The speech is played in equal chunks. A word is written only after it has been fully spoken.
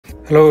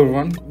Hello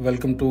everyone,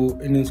 welcome to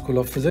Indian School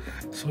of Physics.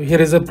 So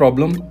here is a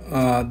problem.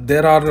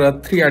 There are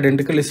three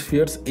identical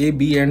spheres A,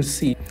 B and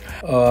C.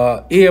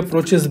 A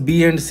approaches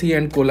B and C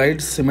and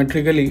collides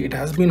symmetrically. It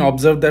has been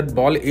observed that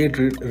ball A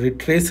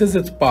retraces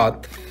its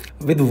path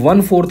with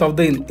 1/4 of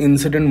the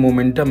incident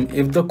momentum.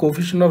 If the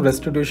coefficient of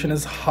restitution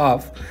is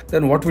half,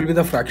 then what will be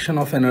the fraction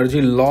of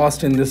energy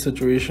lost in this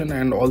situation,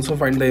 and also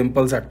find the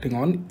impulse acting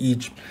on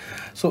each.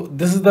 So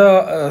this is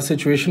the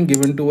situation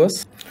given to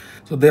us.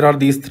 So there are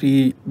these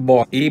three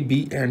balls A,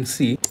 B and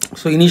C.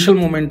 So initial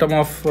momentum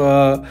of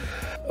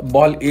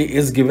ball A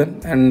is given,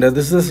 and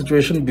this is the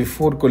situation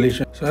before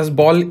collision. So as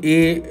ball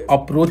A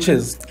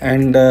approaches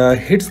and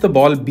hits the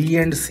ball B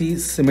and C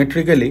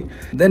symmetrically,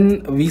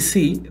 then we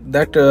see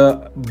that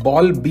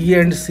ball B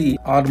and C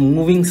are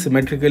moving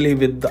symmetrically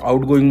with the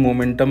outgoing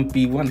momentum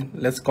P1.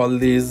 Let's call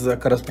these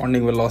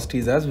corresponding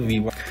velocities as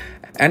V1.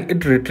 And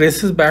it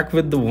retraces back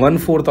with the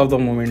 1/4 of the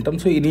momentum.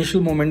 So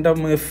initial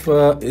momentum, if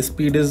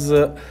speed is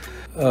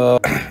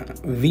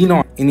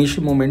V0,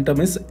 initial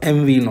momentum is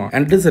mv0,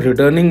 and it is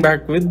returning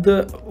back with the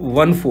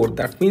 1/4.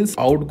 That means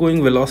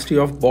outgoing velocity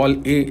of ball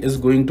A is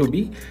going to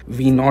be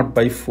V0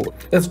 by 4.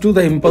 Let's do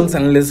the impulse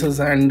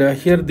analysis, and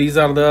here these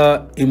are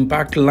the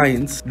impact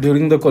lines.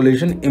 During the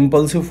collision,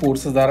 impulsive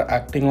forces are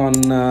acting on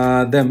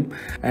them,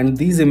 and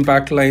these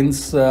impact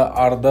lines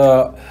are the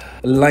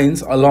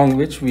lines along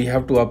which we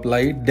have to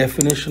apply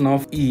definition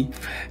of E,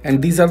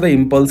 and these are the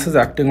impulses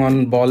acting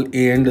on ball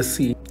A and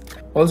C.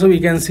 Also, we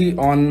can see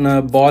on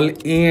ball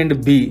A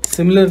and B,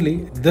 similarly,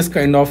 this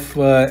kind of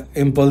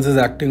impulse is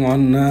acting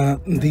on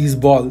these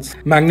balls.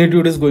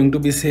 Magnitude is going to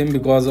be same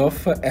because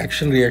of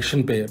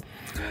action-reaction pair.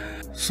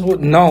 So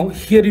now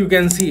here you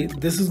can see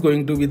this is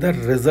going to be the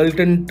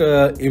resultant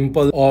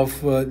impulse of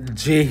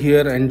J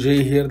here and J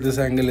here. This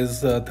angle is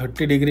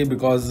 30 degree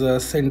because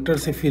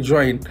centers, if you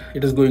join,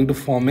 it is going to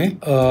form a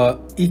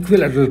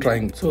equilateral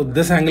triangle. So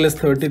this angle is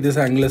 30, this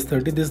angle is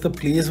 30. This is the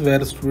place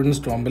where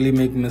students normally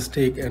make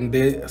mistake and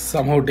they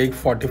somehow take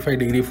 45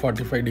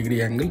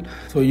 degree angle.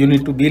 So you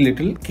need to be a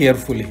little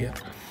careful here.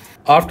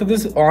 After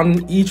this,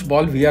 on each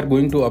ball we are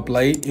going to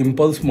apply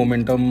impulse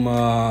momentum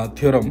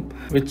theorem,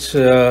 which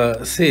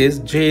says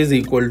J is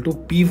equal to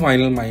P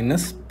final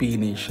minus P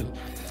initial.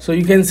 So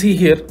you can see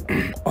here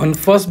on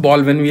first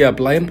ball when we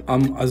apply,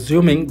 I'm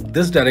assuming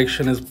this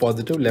direction is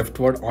positive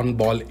leftward on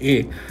ball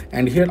A,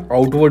 and here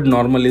outward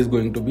normal is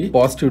going to be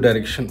positive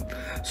direction.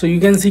 So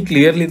you can see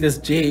clearly this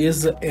J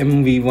is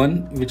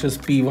mv1, which is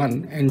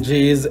P1, and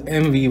J is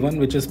mv1,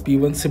 which is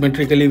P1.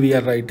 Symmetrically we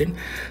are writing.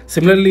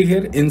 Similarly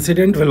here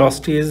incident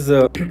velocity is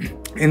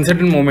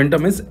incident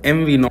momentum is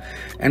mv0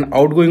 and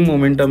outgoing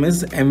momentum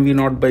is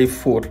mv0 by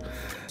 4.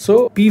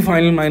 So P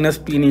final minus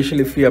P initial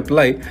if we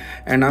apply,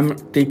 and I'm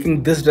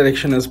taking this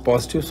direction as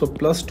positive, so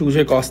plus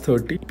 2j cos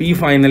 30. P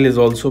final is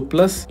also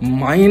plus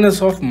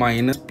minus of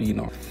minus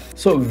P0.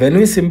 So when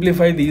we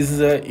simplify these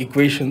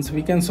equations,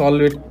 we can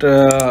solve it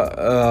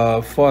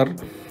for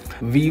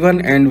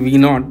V1 and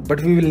V0,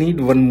 but we will need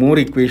one more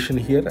equation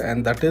here,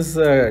 and that is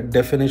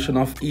definition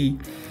of E.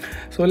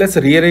 So let's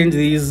rearrange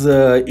these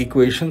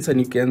equations, and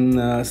you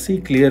can see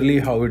clearly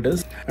how it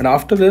is. And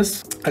after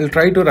this, I'll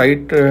try to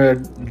write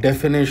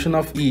definition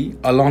of E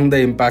along the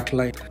impact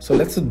line. So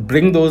let's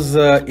bring those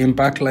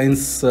impact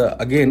lines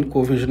again,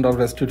 coefficient of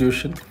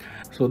restitution.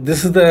 So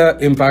this is the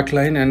impact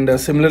line, and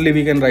similarly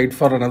we can write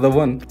for another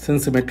one.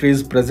 Since symmetry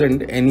is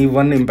present, any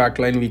one impact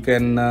line we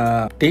can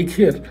take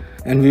here,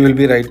 and we will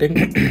be writing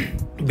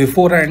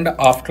before and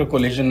after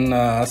collision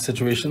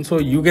situation. So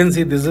you can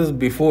see this is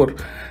before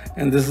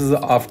and this is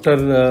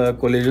after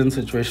collision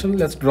situation.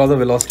 Let's draw the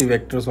velocity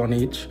vectors on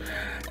each,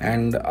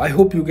 and I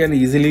hope you can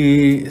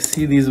easily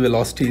see these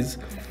velocities.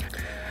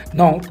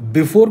 Now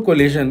before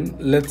collision,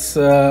 let's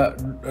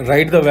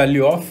write the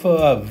value of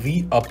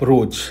V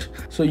approach.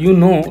 So you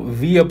know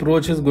V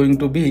approach is going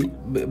to be,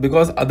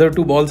 because other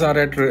two balls are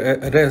at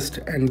rest,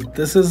 and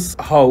this is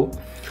how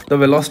the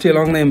velocity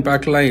along the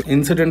impact line,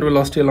 incident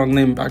velocity along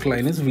the impact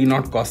line is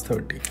V0 cos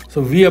 30.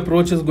 So V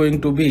approach is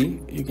going to be,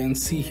 you can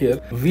see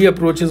here, V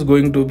approach is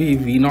going to be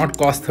V0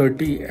 cos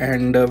 30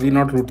 and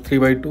V0 root 3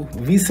 by 2.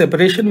 V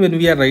separation, when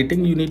we are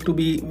writing, you need to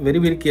be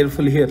very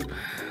careful here.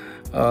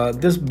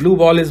 This blue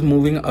ball is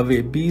moving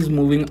away, B is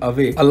moving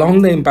away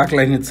along the impact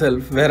line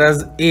itself,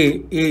 whereas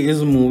A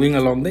is moving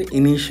along the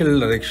initial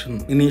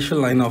direction, initial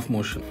line of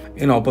motion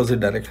in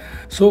opposite direction.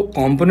 So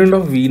component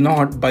of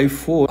V0 by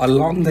 4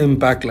 along the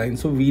impact line,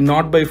 so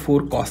V0 by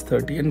 4 cos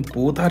 30, and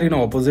both are in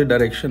opposite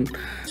direction.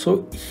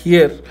 So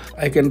here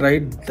I can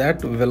write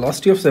that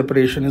velocity of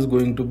separation is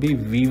going to be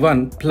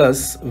V1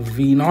 plus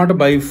V0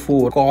 by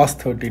 4 cos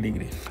 30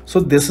 degree.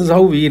 So this is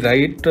how we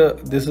write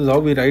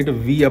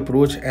V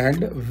approach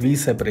and V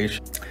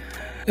separation.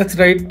 Let's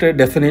write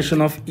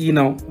definition of E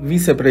now. V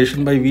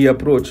separation by V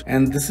approach,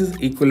 and this is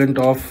equivalent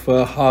of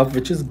half,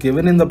 which is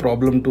given in the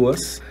problem to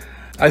us.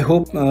 I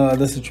hope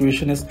the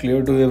situation is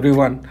clear to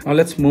everyone. Now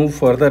let's move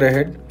further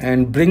ahead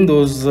and bring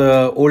those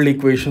old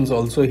equations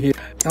also here.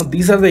 Now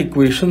these are the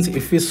equations.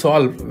 If we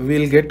solve,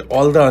 we'll get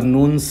all the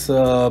unknowns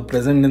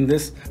present in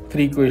this.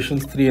 3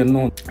 equations, 3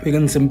 unknowns. We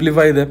can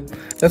simplify them.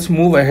 Let's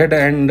move ahead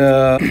and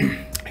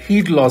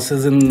heat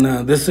losses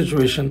in this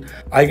situation.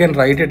 I can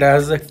write it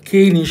as a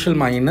K initial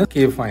minus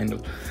K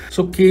final.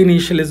 So K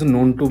initial is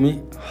known to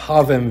me,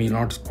 half mv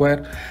naught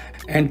square,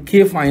 and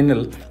K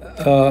final,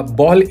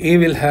 ball A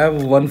will have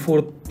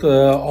 1/4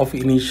 of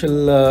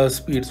initial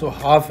speed, so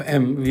half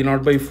m v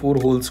naught by 4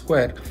 whole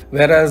square,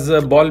 whereas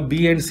ball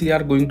B and C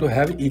are going to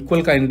have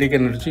equal kinetic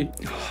energy,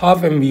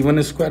 half m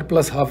v1 square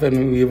plus half m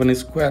v1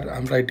 square.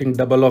 I'm writing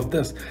double of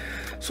this.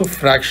 So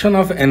fraction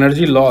of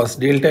energy loss,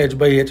 delta H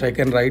by H, I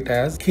can write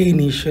as K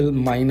initial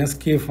minus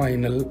K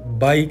final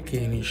by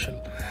K initial.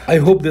 I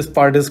hope this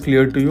part is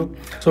clear to you.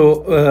 So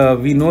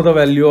we know the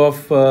value of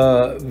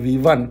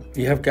V1,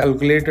 we have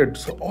calculated.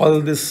 So all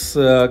this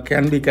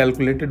can be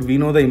calculated. We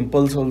know the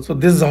impulse also.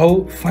 This is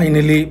how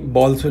finally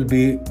balls will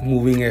be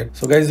moving it.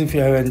 So guys, if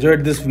you have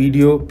enjoyed this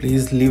video,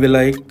 please leave a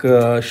like,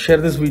 share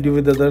this video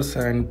with others,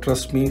 and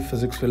trust me,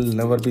 physics will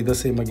never be the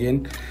same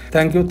again.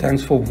 Thank you.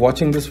 Thanks for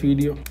watching this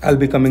video.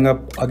 I'll be coming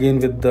up again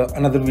with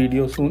another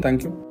video soon.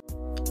 Thank you.